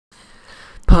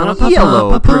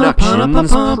Yellow Productions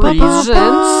presents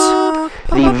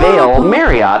the Vail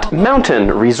Marriott Mountain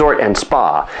Resort and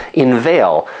Spa in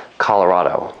Vail,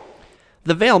 Colorado.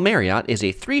 The Vail Marriott is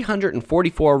a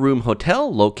 344-room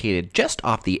hotel located just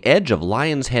off the edge of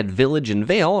Lion's Head Village in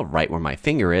Vail, right where my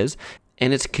finger is,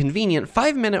 and it's a convenient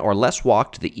 5-minute or less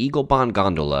walk to the Eagle Bond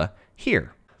Gondola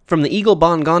here. From the Eagle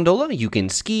Bond Gondola, you can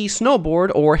ski, snowboard,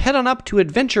 or head on up to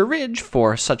Adventure Ridge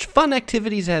for such fun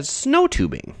activities as snow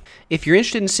tubing. If you're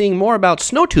interested in seeing more about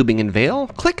snow tubing in Vail,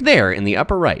 click there in the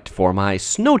upper right for my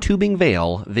Snow Tubing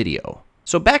Vail video.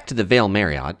 So back to the Vail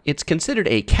Marriott, it's considered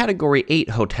a Category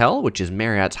 8 hotel, which is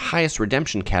Marriott's highest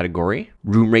redemption category.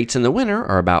 Room rates in the winter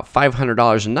are about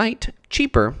 $500 a night,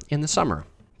 cheaper in the summer.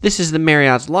 This is the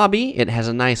Marriott's lobby. It has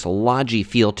a nice lodgy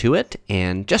feel to it,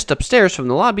 and just upstairs from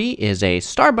the lobby is a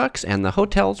Starbucks and the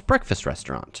hotel's breakfast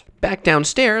restaurant. Back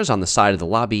downstairs on the side of the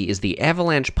lobby is the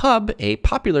Avalanche Pub, a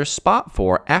popular spot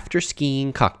for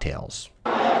after-skiing cocktails.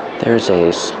 There's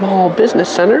a small business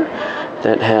center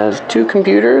that has 2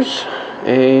 computers,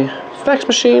 a fax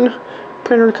machine,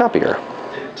 printer, and copier.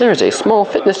 There's a small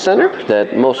fitness center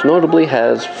that most notably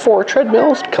has 4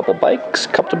 treadmills, a couple bikes, a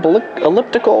couple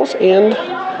ellipticals, and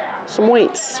some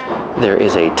weights. There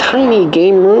is a tiny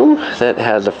game room that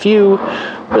has a few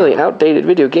really outdated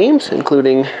video games,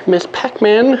 including Miss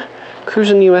Pac-Man,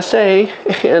 Cruisin' USA,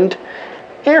 and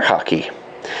air hockey.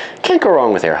 Can't go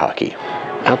wrong with air hockey.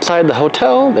 Outside the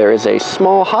hotel, there is a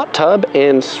small hot tub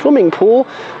and swimming pool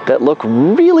that look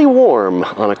really warm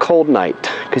on a cold night,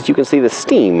 because you can see the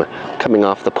steam coming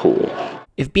off the pool.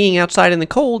 If being outside in the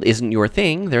cold isn't your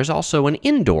thing, there's also an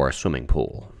indoor swimming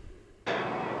pool.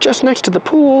 Just next to the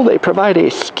pool, they provide a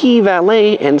ski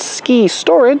valet and ski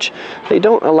storage. They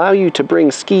don't allow you to bring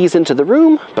skis into the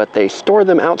room, but they store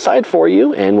them outside for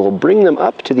you and will bring them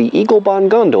up to the Eagle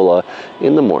Bond Gondola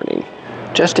in the morning.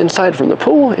 Just inside from the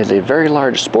pool is a very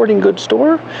large sporting goods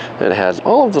store that has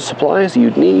all of the supplies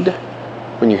you'd need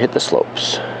when you hit the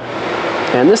slopes.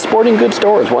 And this sporting goods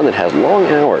store is one that has long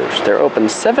hours. They're open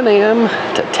 7 a.m.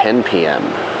 to 10 p.m.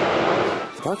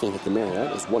 The parking at the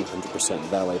Marriott is 100%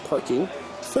 valet parking,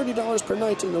 $30 per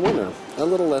night in the winter, a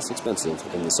little less expensive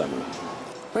in the summer.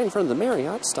 Right in front of the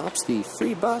Marriott stops the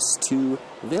free bus to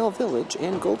Vail Village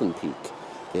and Golden Peak.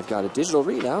 They've got a digital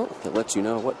readout that lets you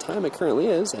know what time it currently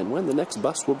is and when the next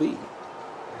bus will be.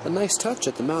 A nice touch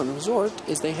at the mountain resort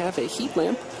is they have a heat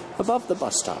lamp above the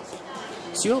bus stop,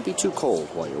 so you won't be too cold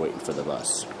while you're waiting for the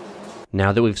bus.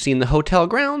 Now that we've seen the hotel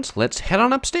grounds, let's head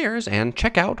on upstairs and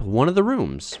check out one of the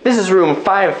rooms. This is room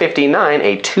 559,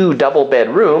 a 2 double bed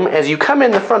room. As you come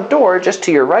in the front door, just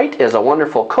to your right is a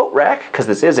wonderful coat rack, because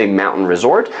this is a mountain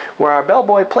resort, where our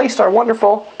bellboy placed our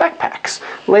wonderful backpacks,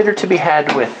 later to be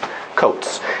had with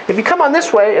coats. If you come on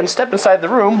this way and step inside the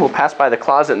room, we'll pass by the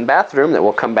closet and bathroom that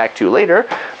we'll come back to later.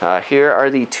 Here are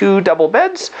the 2 double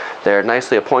beds. They're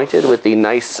nicely appointed with the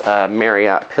nice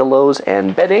Marriott pillows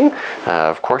and bedding.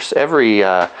 Of course, every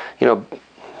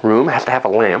room has to have a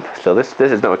lamp, so this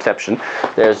is no exception.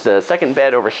 There's the second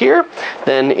bed over here.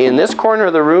 Then in this corner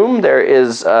of the room, there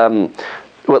is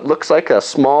what looks like a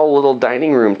small little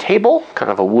dining room table,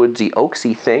 kind of a woodsy,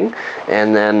 oaksy thing.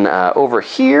 And then over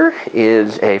here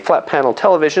is a flat panel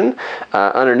television.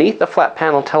 Underneath the flat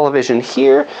panel television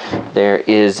here, there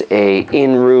is a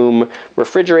in-room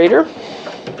refrigerator.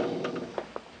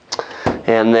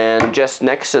 And then just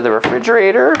next to the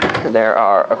refrigerator, there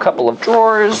are a couple of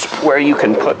drawers where you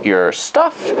can put your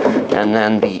stuff. And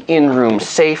then the in-room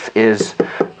safe is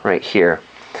right here.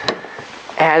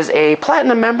 As a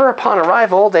Platinum member, upon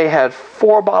arrival, they had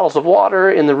 4 bottles of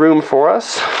water in the room for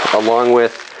us, along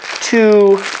with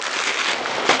 2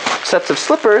 sets of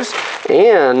slippers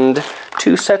and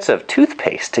 2 sets of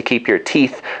toothpaste to keep your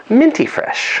teeth minty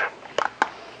fresh.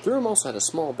 The room also had a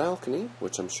small balcony,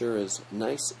 which I'm sure is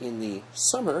nice in the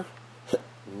summer,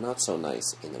 not so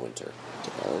nice in the winter.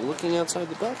 Looking outside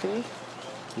the balcony,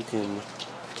 you can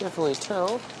definitely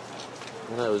tell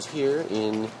that I was here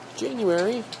in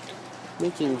January,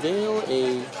 making Vail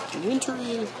a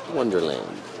wintry wonderland.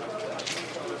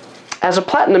 As a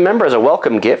Platinum member, as a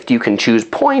welcome gift, you can choose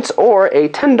points or a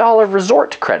 $10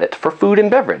 resort credit for food and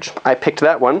beverage. I picked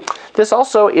that one. This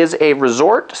also is a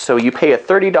resort, so you pay a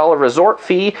 $30 resort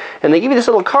fee, and they give you this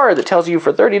little card that tells you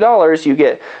for $30 you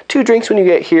get 2 drinks when you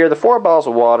get here, the 4 bottles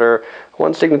of water,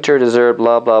 1 signature dessert,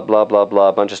 blah, blah, blah, blah, blah,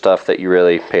 a bunch of stuff that you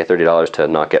really pay $30 to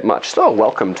not get much. So,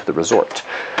 welcome to the resort.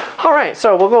 Alright,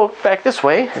 so we'll go back this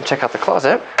way and check out the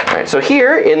closet. Alright, so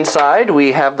here inside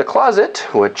we have the closet,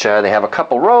 which they have a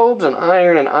couple robes, an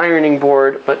iron, an ironing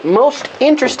board, but most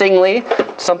interestingly,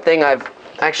 something I've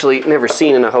actually never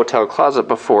seen in a hotel closet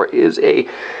before is a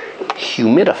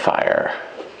humidifier.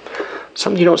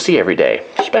 Something you don't see every day.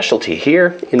 specialty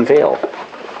here in Vail.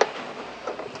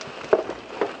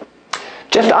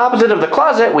 Just opposite of the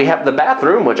closet, we have the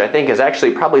bathroom, which I think is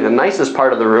actually probably the nicest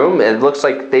part of the room. It looks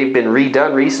like they've been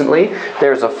redone recently.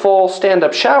 There's a full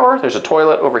stand-up shower, there's a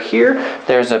toilet over here,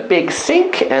 there's a big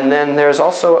sink, and then there's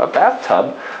also a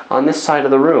bathtub on this side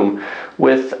of the room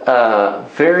with a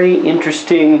very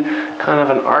interesting kind of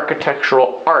an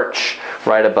architectural arch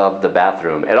right above the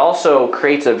bathroom. It also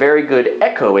creates a very good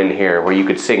echo in here where you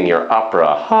could sing your opera.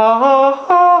 Ha ha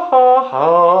ha ha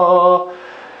ha.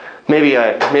 Maybe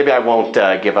I won't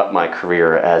give up my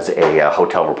career as a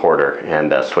hotel reporter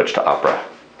and switch to opera.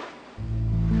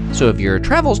 So if your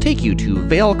travels take you to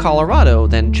Vail, Colorado,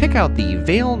 then check out the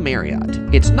Vail Marriott.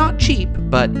 It's not cheap,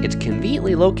 but it's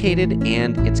conveniently located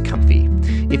and it's comfy.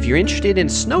 If you're interested in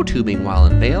snow tubing while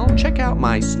in Vail, check out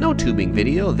my snow tubing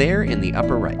video there in the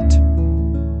upper right.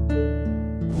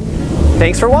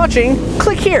 Thanks for watching.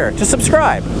 Click here to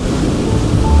subscribe.